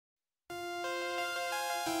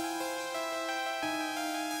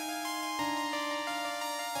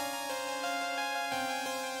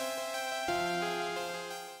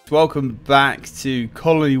Welcome back to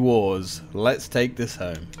Colony Wars. Let's take this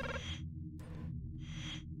home.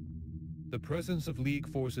 The presence of League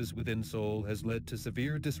forces within Seoul has led to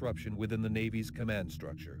severe disruption within the Navy's command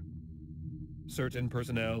structure. Certain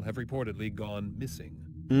personnel have reportedly gone missing.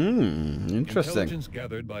 Interesting. Intelligence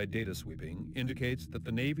gathered by data sweeping indicates that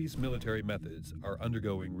the Navy's military methods are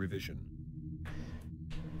undergoing revision.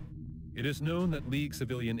 It is known that League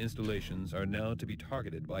civilian installations are now to be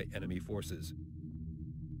targeted by enemy forces.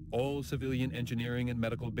 All civilian engineering and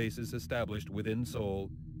medical bases established within Seoul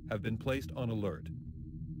have been placed on alert.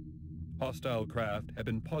 Hostile craft have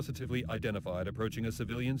been positively identified approaching a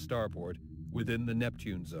civilian starport within the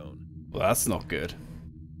Neptune zone. Well, that's not good.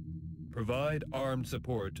 Provide armed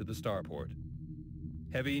support to the starport.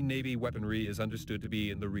 Heavy Navy weaponry is understood to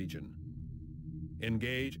be in the region.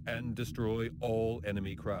 Engage and destroy all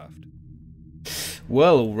enemy craft.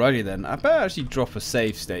 Well, alrighty then. I better actually drop a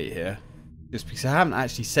save state here. Just because I haven't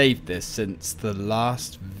actually saved this since the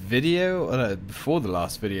last video. Oh, no, before the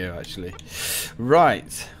last video, actually.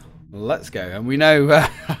 Right. Let's go. And we know,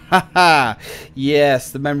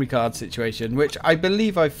 yes, the memory card situation, which I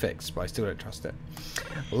believe I fixed, but I still don't trust it.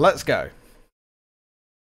 Let's go.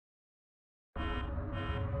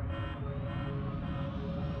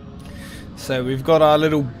 So we've got our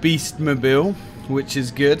little beast mobile, which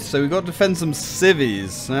is good. So we've got to defend some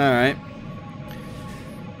civvies. Alright.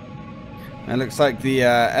 It looks like the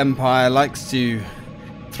Empire likes to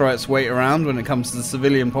throw its weight around when it comes to the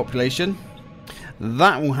civilian population.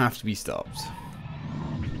 That will have to be stopped.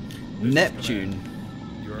 Neptune.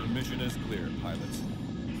 Your mission is clear, pilots.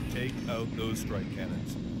 Take out those strike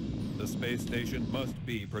cannons. The space station must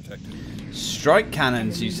be protected. Strike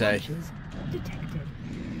cannons, you say? Detected.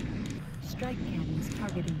 Strike cannons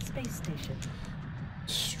targeting space station.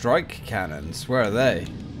 Strike cannons? Where are they?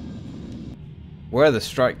 Where are the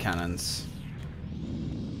strike cannons?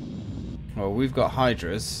 Well, we've got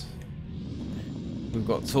hydras. We've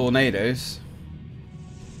got tornadoes.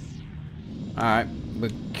 Alright, we're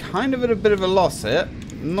kind of at a bit of a loss here.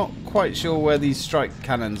 Not quite sure where these strike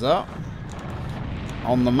cannons are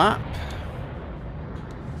on the map.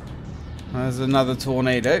 There's another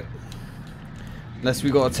tornado. Unless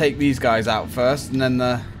we've got to take these guys out first, and then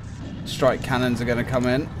the strike cannons are going to come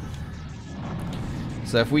in.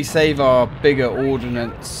 So if we save our bigger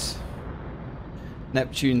ordnance,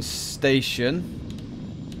 Neptune Station.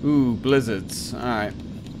 Ooh, blizzards. Alright.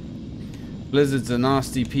 Blizzards are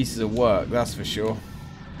nasty pieces of work, that's for sure.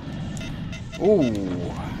 Ooh,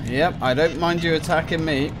 yep, I don't mind you attacking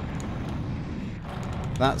me.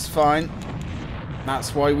 That's fine.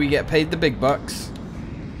 That's why we get paid the big bucks.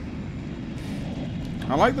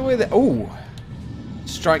 I like the way that... Ooh!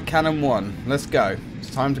 Strike Cannon 1. Let's go. It's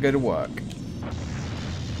time to go to work.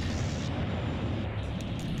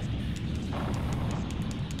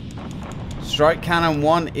 Strike Cannon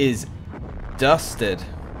 1 is dusted.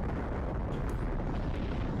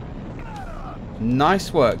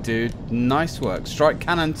 Nice work, dude. Nice work. Strike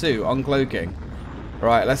Cannon 2, uncloaking.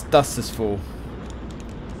 Right, let's dust this fool.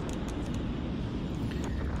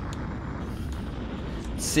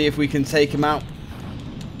 See if we can take him out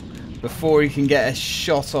before he can get a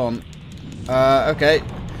shot on. Okay.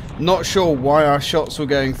 Not sure why our shots were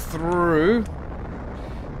going through.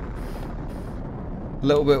 A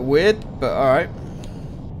little bit weird, but alright.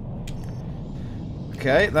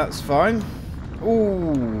 Okay, that's fine.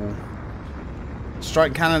 Ooh.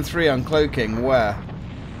 Strike Cannon 3 uncloaking. Where?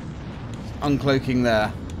 Uncloaking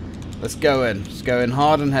there. Let's go in. Let's go in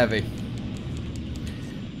hard and heavy.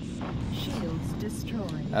 Shields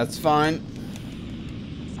destroyed. That's fine.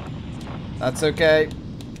 That's okay.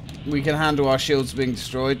 We can handle our shields being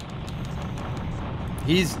destroyed.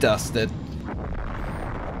 He's dusted.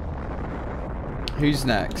 Who's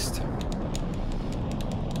next?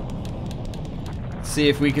 See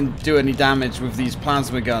if we can do any damage with these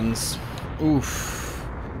plasma guns. Oof.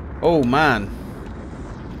 Oh man.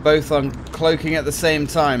 Both uncloaking at the same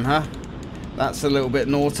time, huh? That's a little bit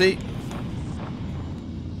naughty.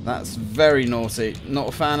 That's very naughty. Not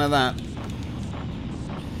a fan of that.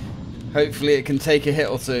 Hopefully it can take a hit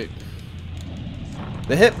or two.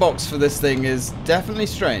 The hitbox for this thing is definitely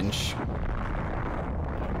strange.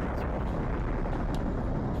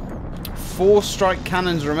 4 strike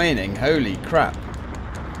cannons remaining. Holy crap.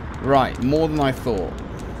 Right, more than I thought.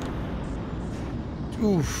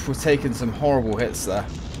 Oof, we're taking some horrible hits there.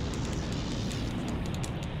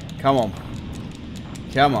 Come on.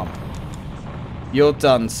 Come on. You're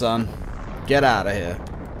done, son. Get out of here.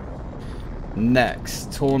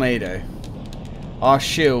 Next, tornado. Our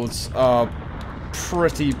shields are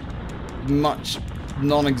pretty much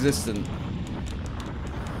non-existent.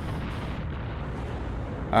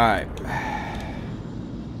 Alright.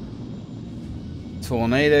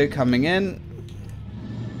 Tornado coming in.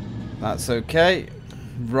 That's okay.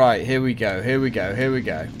 Right, here we go, here we go, here we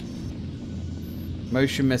go.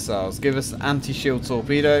 Motion missiles. Give us anti-shield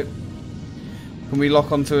torpedo. Can we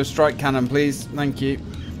lock onto a strike cannon, please? Thank you.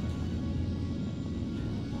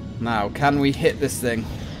 Now, can we hit this thing?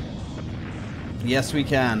 Yes, we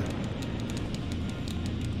can.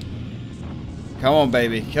 Come on,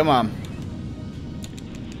 baby. Come on.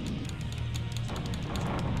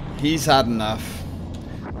 He's had enough.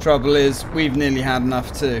 Trouble is, we've nearly had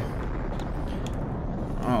enough too.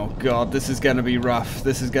 Oh god, this is going to be rough.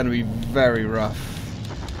 This is going to be very rough.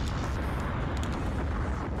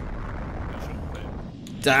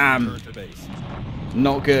 Damn.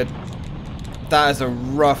 Not good. That is a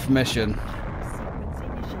rough mission.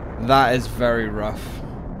 That is very rough.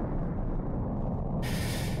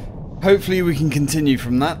 Hopefully we can continue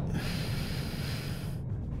from that.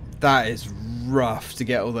 That is rough to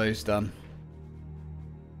get all those done.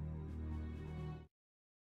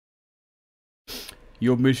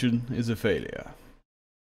 Your mission is a failure.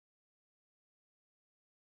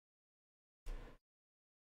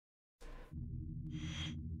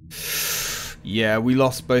 Yeah, we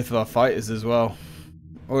lost both of our fighters as well.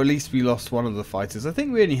 Or at least we lost one of the fighters. I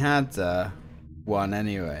think we only had one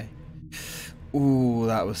anyway. Ooh,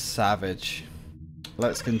 that was savage.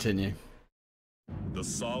 Let's continue. The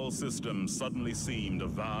Sol system suddenly seemed a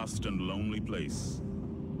vast and lonely place.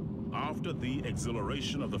 After the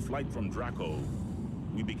exhilaration of the flight from Draco,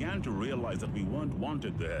 we began to realize that we weren't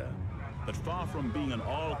wanted there. That far from being an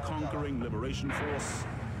all-conquering liberation force,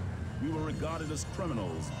 we were regarded as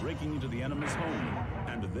criminals breaking into the enemy's home,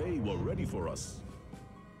 and they were ready for us.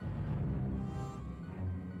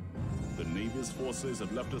 The Navy's forces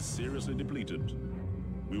had left us seriously depleted.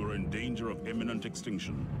 We were in danger of imminent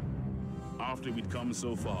extinction. After we'd come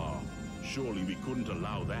so far, surely we couldn't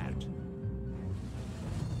allow that.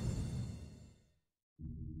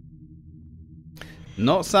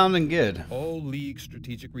 Not sounding good. All League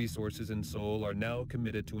strategic resources in Seoul are now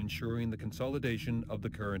committed to ensuring the consolidation of the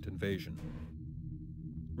current invasion.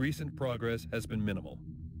 Recent progress has been minimal.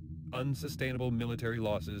 Unsustainable military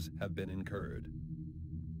losses have been incurred.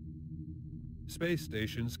 Space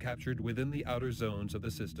stations captured within the outer zones of the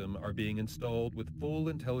system are being installed with full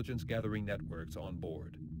intelligence gathering networks on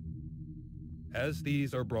board. As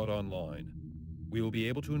these are brought online, we will be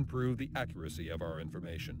able to improve the accuracy of our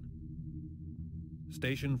information.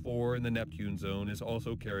 Station 4 in the Neptune zone is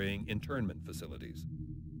also carrying internment facilities.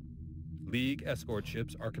 League escort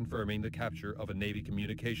ships are confirming the capture of a Navy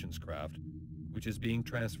communications craft, which is being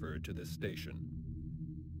transferred to this station.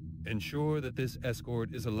 Ensure that this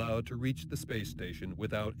escort is allowed to reach the space station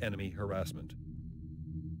without enemy harassment.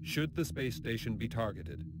 Should the space station be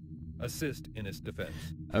targeted, assist in its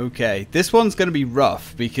defense. Okay, this one's going to be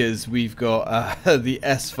rough because we've got the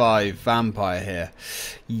S5 Vampire here.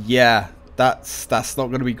 Yeah, that's not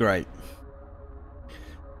going to be great.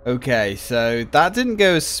 Okay, so that didn't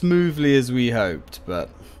go as smoothly as we hoped, but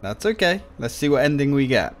that's okay. Let's see what ending we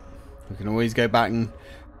get. We can always go back and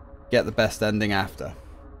get the best ending after.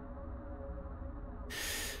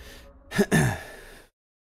 This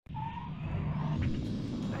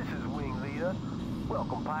is Wing Leader.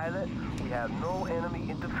 Welcome, pilot. We have no enemy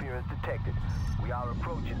interference detected. We are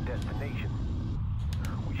approaching destination.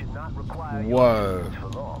 We should not require your assistance for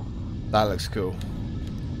long. That looks cool.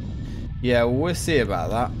 Yeah, well, we'll see about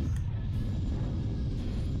that.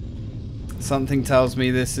 Something tells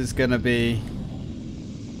me this is going to be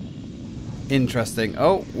interesting.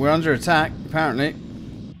 Oh, we're under attack, apparently.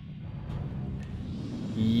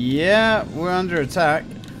 Yeah, we're under attack.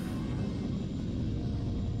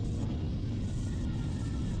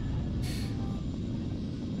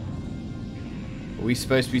 Are we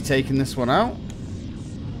supposed to be taking this one out?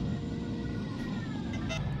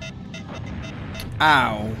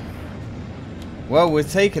 Ow. Well, we're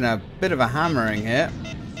taking a bit of a hammering here.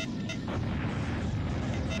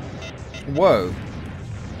 Whoa.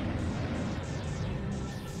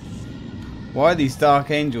 Why are these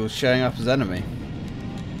Dark Angels showing up as enemy?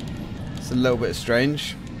 It's a little bit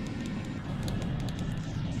strange.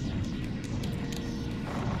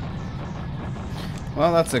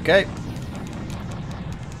 Well, that's okay.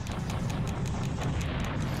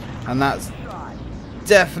 And that's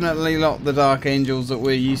definitely not the Dark Angels that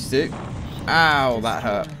we're used to. Ow, that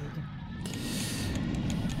hurt.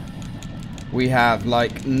 We have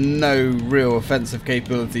like no real offensive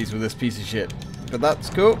capabilities with this piece of shit. But that's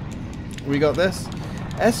cool. We got this.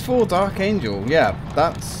 S4 Dark Angel. Yeah,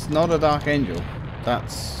 that's not a Dark Angel.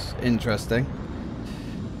 That's interesting.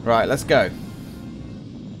 Right, let's go.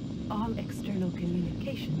 All external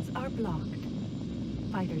communications are blocked.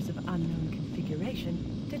 Fighters of unknown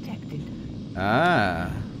configuration detected.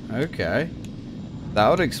 Ah, okay. That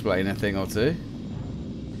would explain a thing or two.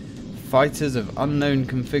 Fighters of unknown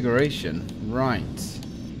configuration. Right.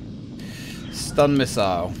 Stun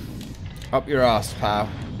missile. Up your ass, pal.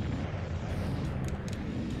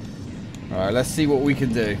 Alright, let's see what we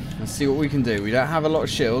can do. Let's see what we can do. We don't have a lot of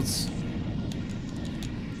shields.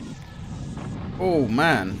 Oh,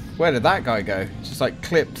 man. Where did that guy go? Just like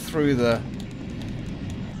clipped through the...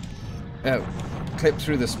 Oh, clipped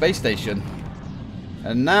through the space station.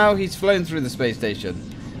 And now he's flown through the space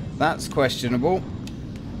station. That's questionable.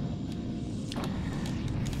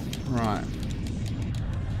 Right.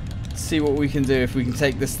 Let's see what we can do if we can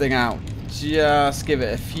take this thing out. Just give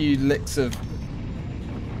it a few licks of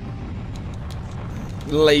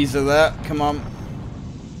laser there. Come on.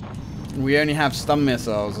 We only have stun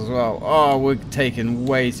missiles as well. Oh, we're taking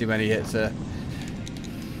way too many hits here.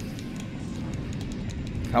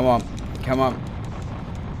 Come on. Come on.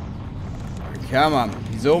 Come on.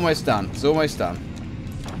 He's almost done. He's almost done.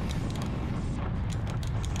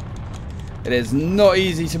 It is not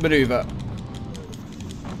easy to maneuver.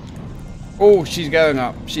 Oh, she's going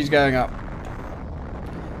up. She's going up.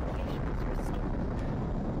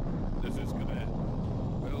 This is command.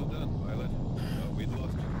 Well done, pilot. We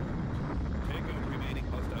lost it. Take out remaining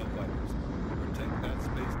hostile fighters. Protect that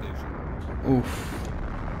space station. Oof.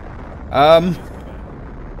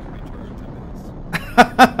 Return to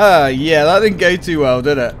base. Yeah, that didn't go too well,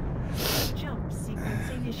 did it? Jump sequence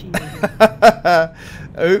initiated.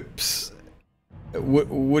 Oops.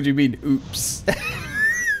 What do you mean, oops?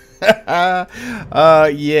 Yeah.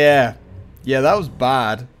 Yeah, that was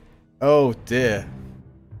bad. Oh, dear.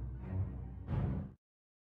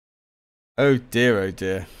 Oh, dear, oh,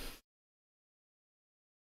 dear.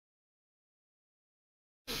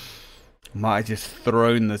 Might have just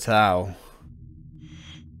thrown the towel.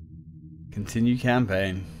 Continue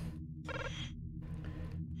campaign.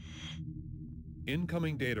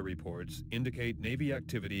 Incoming data reports indicate Navy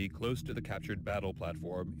activity close to the captured battle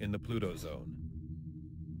platform in the Pluto zone.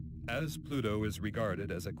 As Pluto is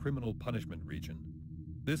regarded as a criminal punishment region,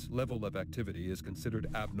 this level of activity is considered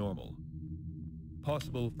abnormal.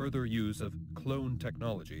 Possible further use of clone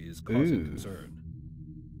technology is causing concern.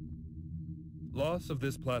 Loss of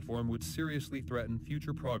this platform would seriously threaten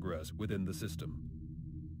future progress within the system.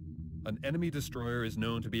 An enemy destroyer is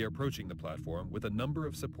known to be approaching the platform with a number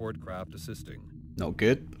of support craft assisting. Not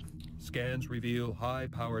good. Scans reveal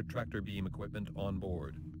high-powered tractor beam equipment on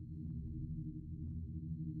board.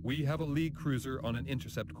 We have a League cruiser on an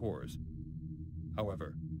intercept course.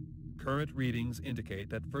 However, current readings indicate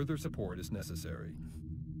that further support is necessary.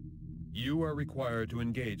 You are required to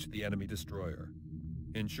engage the enemy destroyer,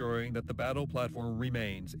 ensuring that the battle platform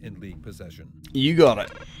remains in League possession. You got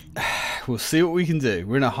it. We'll see what we can do.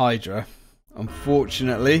 We're in a Hydra.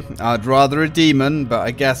 Unfortunately, I'd rather a demon, but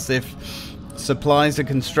I guess if supplies are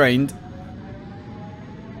constrained,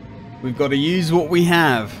 we've got to use what we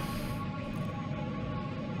have.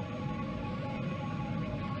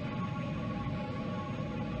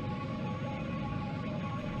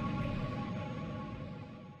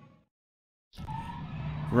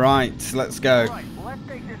 Right, let's go. Right, let's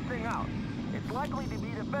take this thing out. It's likely to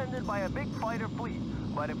be defended by a big fighter fleet,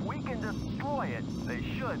 but if we can destroy it, they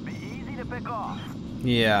should be easy to pick off.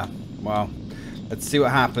 Yeah, well, let's see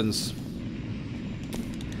what happens.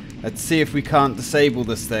 Let's see if we can't disable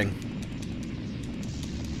this thing.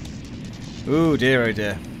 Oh dear, oh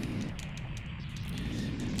dear.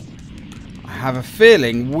 I have a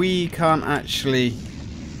feeling we can't actually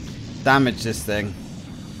damage this thing.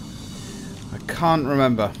 I can't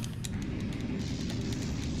remember.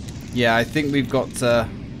 Yeah, I think we've got to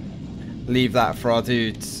leave that for our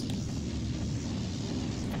dudes. This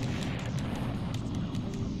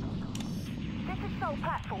is Sol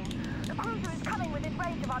platform. The cruiser is coming within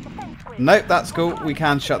range of our defense grid. Nope, that's cool. We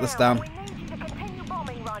can shut this down. We need you to continue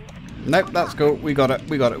bombing runs. Nope, that's cool. We got it.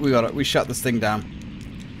 We got it. We got it. We shut this thing down.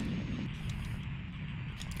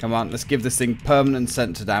 Come on, let's give this thing permanent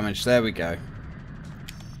center damage. There we go.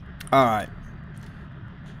 Alright.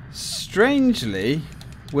 Strangely,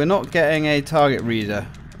 we're not getting a target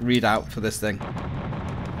readout for this thing.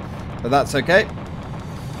 But that's okay.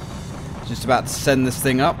 Just about to send this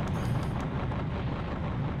thing up.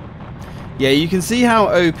 Yeah, you can see how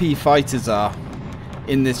OP fighters are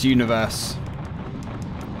in this universe.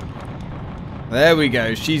 There we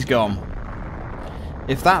go, she's gone.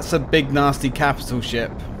 If that's a big nasty capital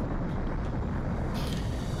ship.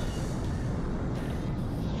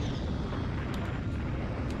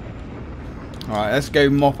 Alright, let's go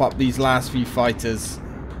mop up these last few fighters.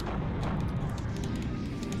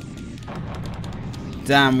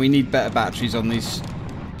 Damn, we need better batteries on these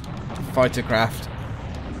fighter craft.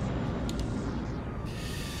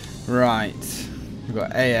 Right. We've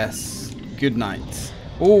got AS. Good night.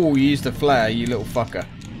 Oh, you used a flare, you little fucker.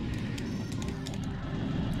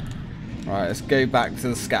 Right, let's go back to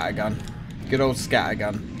the scattergun. Good old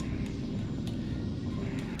scattergun.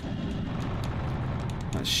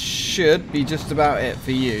 That should be just about it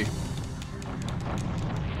for you.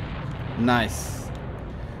 Nice.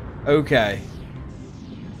 Okay.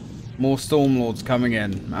 More Stormlords coming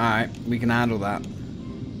in. Alright, we can handle that.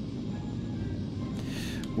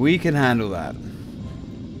 We can handle that.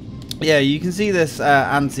 Yeah, you can see this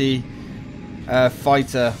anti-fighter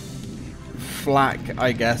flak,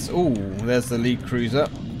 I guess. Oh, there's the lead cruiser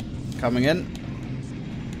coming in.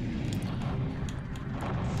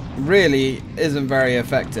 Really isn't very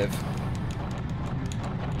effective.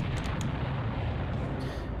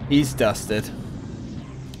 He's dusted.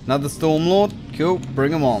 Another Stormlord. Cool,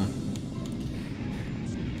 bring him on.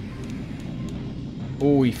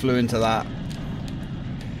 Oh, he flew into that.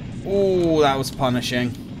 Oh, that was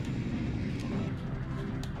punishing.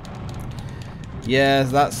 Yeah,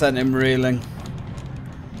 that sent him reeling.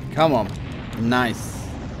 Come on. Nice.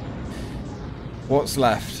 What's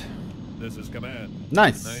left? This is command.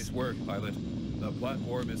 Nice. Nice work, pilot. The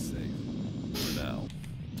platform is safe. For now.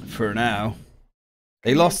 For now.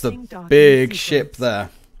 They lost a big ship there.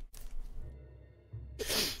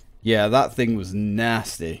 Yeah, that thing was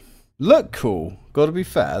nasty. Look cool. Gotta be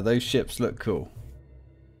fair, those ships look cool.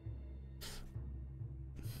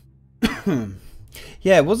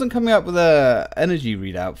 Yeah, it wasn't coming up with a energy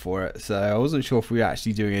readout for it, so I wasn't sure if we were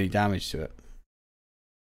actually doing any damage to it.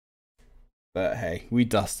 But hey, we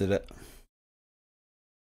dusted it.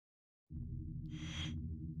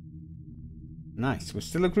 Nice, we're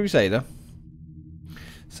still a Crusader.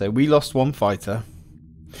 So we lost one fighter.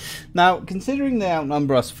 Now, considering they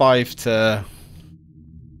outnumber us 5 to...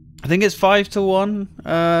 I think it's 5 to 1.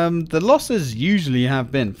 The losses usually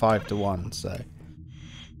have been 5 to 1, so...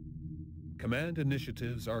 Command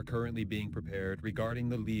initiatives are currently being prepared regarding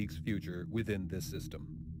the League's future within this system.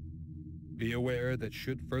 Be aware that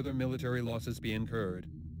should further military losses be incurred,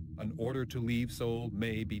 an order to leave Sol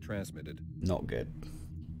may be transmitted. Not good.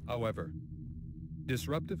 However,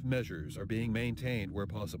 disruptive measures are being maintained where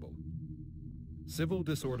possible. Civil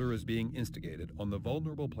disorder is being instigated on the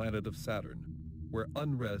vulnerable planet of Saturn, where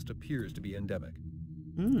unrest appears to be endemic.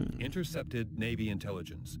 Intercepted Navy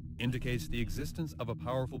intelligence indicates the existence of a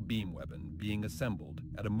powerful beam weapon being assembled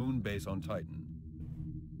at a moon base on Titan.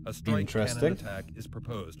 A strike cannon attack is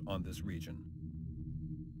proposed on this region.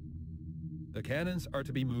 The cannons are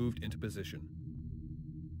to be moved into position.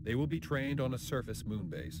 They will be trained on a surface moon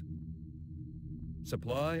base.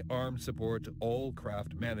 Supply armed support to all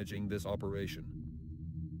craft managing this operation.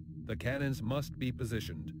 The cannons must be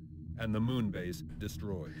positioned and the moon base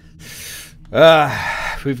destroyed.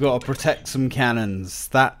 We've got to protect some cannons.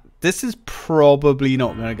 This is probably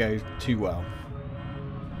not going to go too well.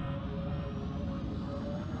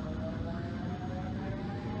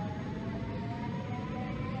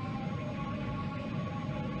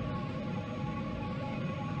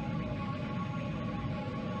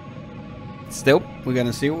 Still, we're going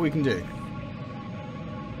to see what we can do.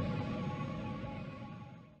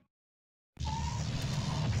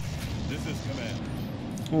 This is command.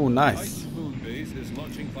 Oh, nice. Titan moon base is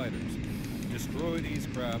launching fighters. Destroy these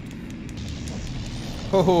craft.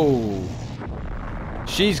 Oh,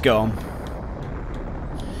 she's gone.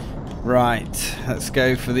 Right, let's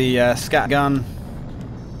go for the scat gun.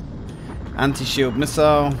 Anti-shield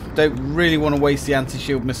missile. Don't really want to waste the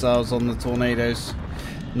anti-shield missiles on the tornadoes.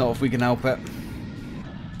 Not if we can help it.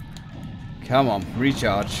 Come on,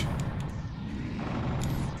 recharge.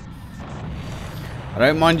 I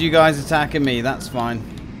don't mind you guys attacking me, that's fine.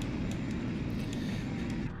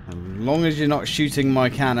 As long as you're not shooting my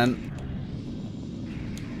cannon.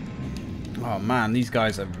 Oh man, these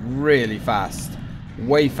guys are really fast.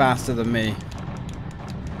 Way faster than me.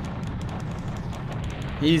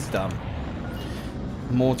 He's done.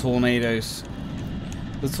 More tornadoes.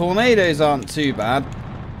 The tornadoes aren't too bad.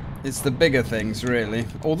 It's the bigger things, really.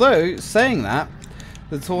 Although, saying that,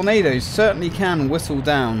 the tornadoes certainly can whistle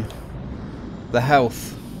down the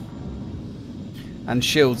health and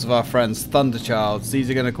shields of our friends Thunderchilds.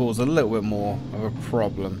 These are going to cause a little bit more of a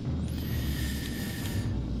problem.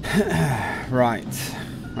 Right,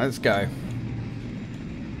 let's go.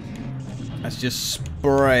 Let's just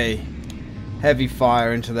spray heavy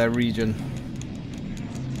fire into their region.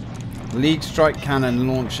 League strike cannon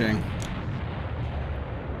launching.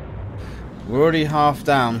 We're already half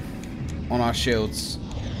down on our shields,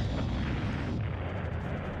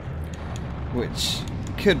 which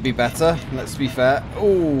could be better, let's be fair.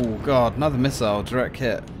 Oh, God, another missile, direct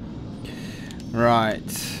hit. Right.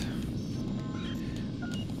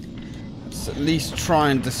 Let's at least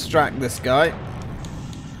try and distract this guy.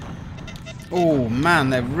 Oh,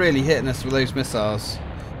 man, they're really hitting us with those missiles.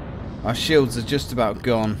 Our shields are just about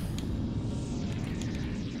gone.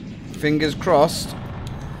 Fingers crossed.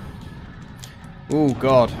 Oh,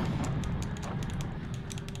 God.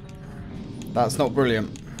 That's not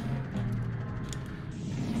brilliant.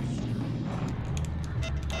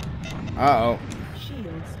 Uh-oh.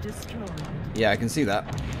 Shields destroyed. Yeah, I can see that.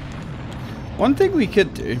 One thing we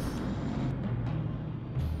could do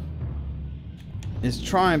is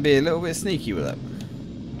try and be a little bit sneaky with it.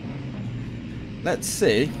 Let's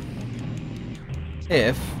see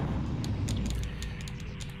if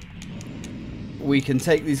we can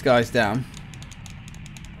take these guys down.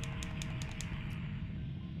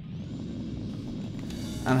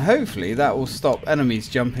 And hopefully that will stop enemies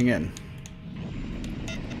jumping in.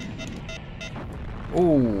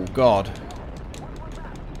 Oh, God.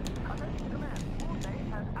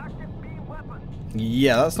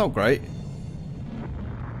 Yeah, that's not great.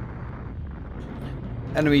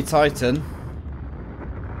 Enemy Titan.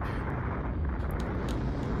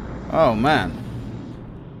 Oh, man.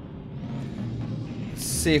 Let's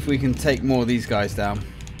see if we can take more of these guys down.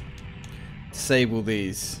 Disable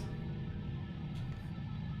these.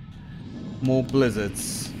 More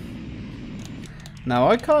blizzards. Now,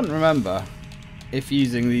 I can't remember if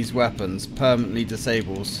using these weapons permanently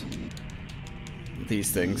disables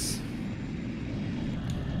these things.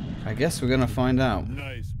 I guess we're gonna find out.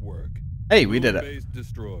 Nice work. Hey, we did it. Base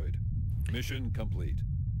destroyed. Mission complete.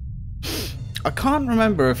 I can't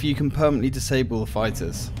remember if you can permanently disable the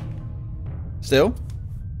fighters. Still,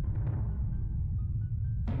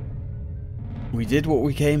 we did what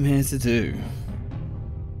we came here to do.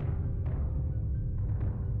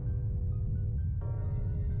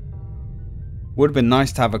 Would have been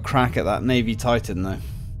nice to have a crack at that Navy Titan, though.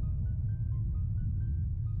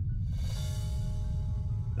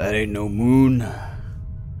 That ain't no moon.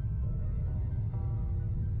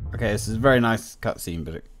 Okay, this is a very nice cutscene,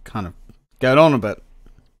 but it kind of going on a bit.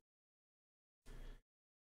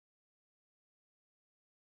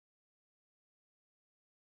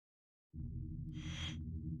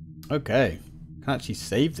 Okay, can actually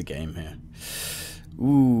save the game here.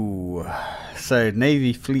 Ooh, so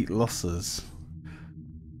Navy fleet losses.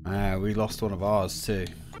 We lost one of ours too.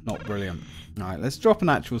 Not brilliant. Alright, let's drop an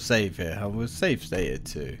actual save here. I was save stated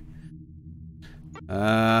too.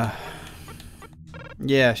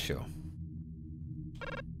 Yeah, sure.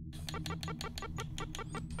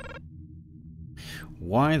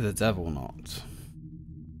 Why the devil not?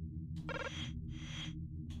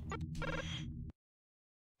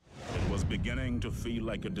 It was beginning to feel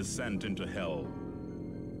like a descent into hell.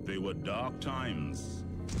 They were dark times,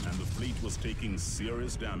 and the fleet was taking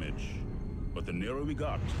serious damage. But the nearer we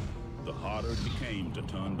got, the harder it became to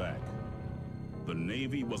turn back. The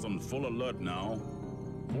Navy was on full alert now,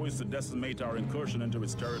 poised to decimate our incursion into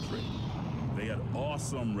its territory. They had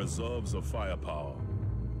awesome reserves of firepower.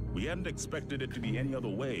 We hadn't expected it to be any other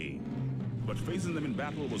way, but facing them in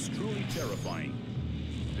battle was truly terrifying.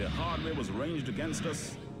 Their hardware was ranged against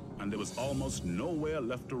us, and there was almost nowhere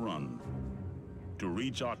left to run. To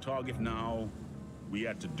reach our target now, we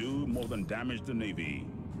had to do more than damage the Navy.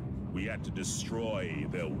 We had to destroy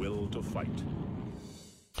their will to fight.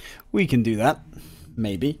 We can do that.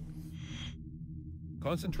 Maybe.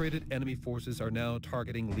 Concentrated enemy forces are now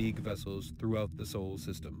targeting League vessels throughout the Sol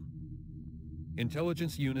system.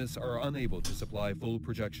 Intelligence units are unable to supply full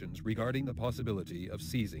projections regarding the possibility of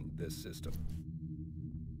seizing this system.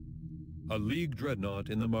 A League dreadnought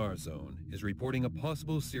in the Mars zone is reporting a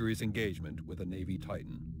possible serious engagement with a Navy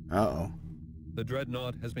Titan. Uh-oh. The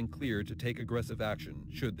dreadnought has been cleared to take aggressive action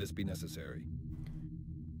should this be necessary.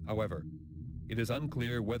 However, it is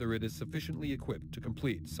unclear whether it is sufficiently equipped to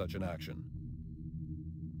complete such an action.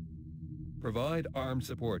 Provide armed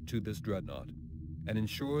support to this dreadnought and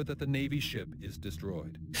ensure that the Navy ship is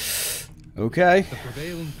destroyed. Okay. The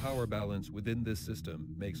prevailing power balance within this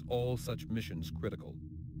system makes all such missions critical.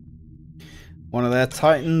 One of their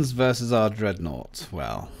Titans versus our dreadnought.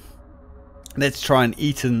 Well, let's try and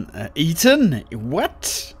Eaton?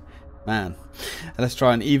 What? Man. Let's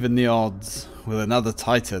try and even the odds with another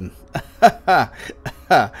Titan. Oh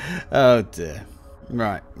dear.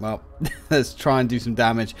 Right, well, let's try and do some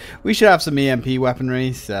damage. We should have some EMP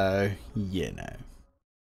weaponry, so, you know.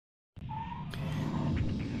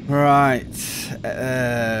 Right,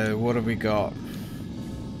 what have we got?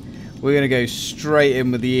 We're going to go straight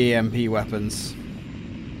in with the EMP weapons.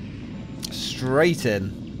 Straight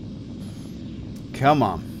in. Come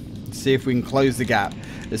on. Let's see if we can close the gap.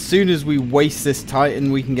 As soon as we waste this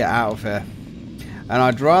Titan, we can get out of here. And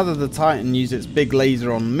I'd rather the Titan use its big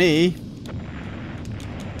laser on me.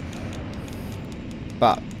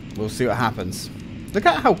 But we'll see what happens. Look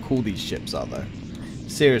at how cool these ships are, though.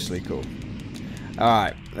 Seriously cool.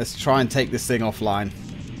 Alright, let's try and take this thing offline.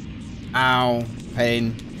 Ow.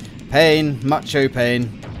 Pain. Pain. Macho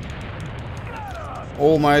pain.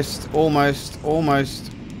 Almost. Almost. Almost.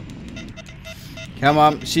 Come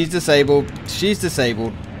on. She's disabled. She's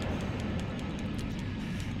disabled.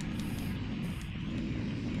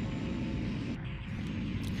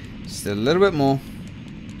 Still a little bit more.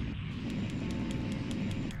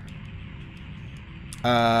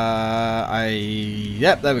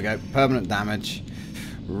 Yep, there we go. Permanent damage.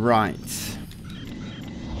 Right.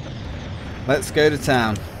 Let's go to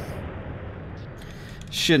town.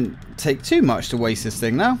 Shouldn't take too much to waste this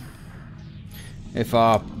thing now. If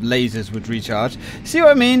our lasers would recharge. See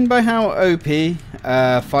what I mean by how OP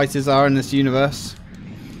fighters are in this universe?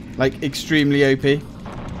 Like, extremely OP.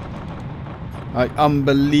 Like,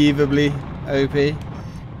 unbelievably OP.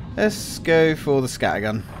 Let's go for the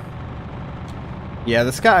scattergun. Yeah,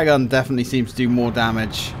 the scattergun definitely seems to do more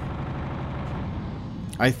damage,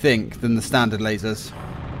 I think, than the standard lasers.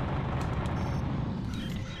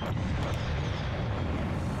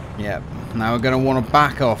 Yep. Now we're going to want to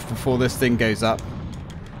back off before this thing goes up.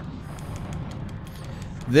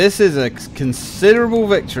 This is a considerable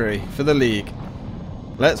victory for the League.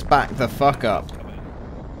 Let's back the fuck up.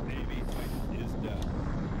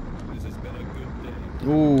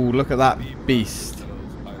 Ooh, look at that beast.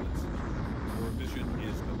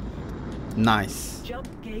 Nice. Jump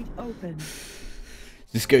gate open.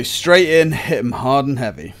 Just go straight in, hit him hard and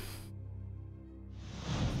heavy.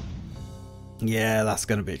 Yeah, that's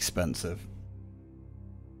going to be expensive.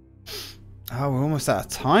 Oh, we're almost out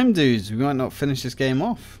of time, dudes. We might not finish this game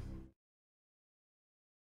off.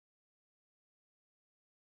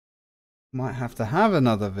 Might have to have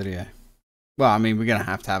another video. Well, I mean, we're going to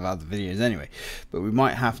have other videos anyway. But we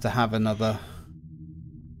might have to have another...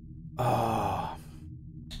 Oh...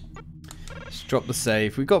 Drop the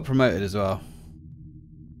save. We got promoted as well.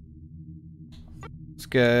 Let's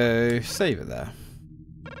go save it there.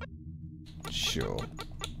 Sure.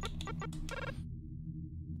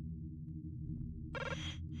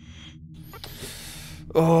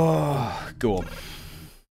 Oh, go on.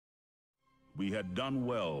 We had done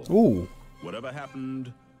well. Ooh. Whatever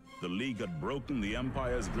happened, the League had broken the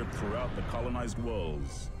Empire's grip throughout the colonized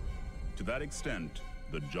worlds. To that extent,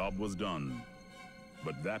 the job was done.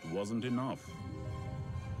 But that wasn't enough.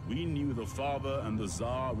 We knew the Father and the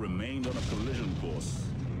Tsar remained on a collision course.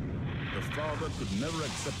 The Father could never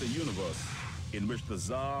accept a universe in which the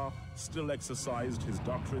Tsar still exercised his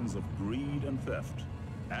doctrines of greed and theft.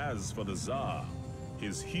 As for the Tsar,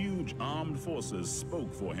 his huge armed forces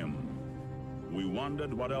spoke for him. We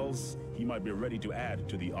wondered what else he might be ready to add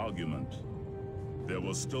to the argument. There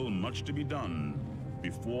was still much to be done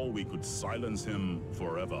before we could silence him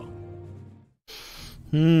forever.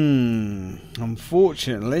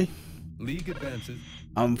 Unfortunately. League advances.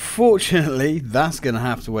 Unfortunately, that's going to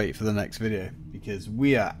have to wait for the next video. Because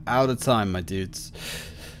we are out of time, my dudes.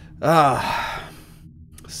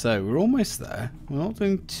 So, we're almost there. We're not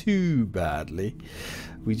doing too badly.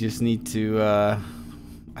 We just need to... I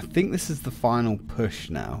think this is the final push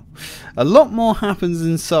now. A lot more happens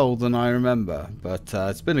in Seoul than I remember. But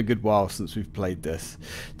it's been a good while since we've played this.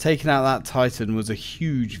 Taking out that Titan was a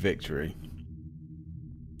huge victory.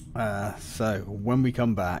 So when we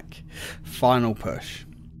come back, final push.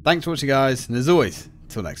 Thanks for watching, guys, and as always,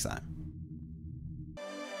 until next time.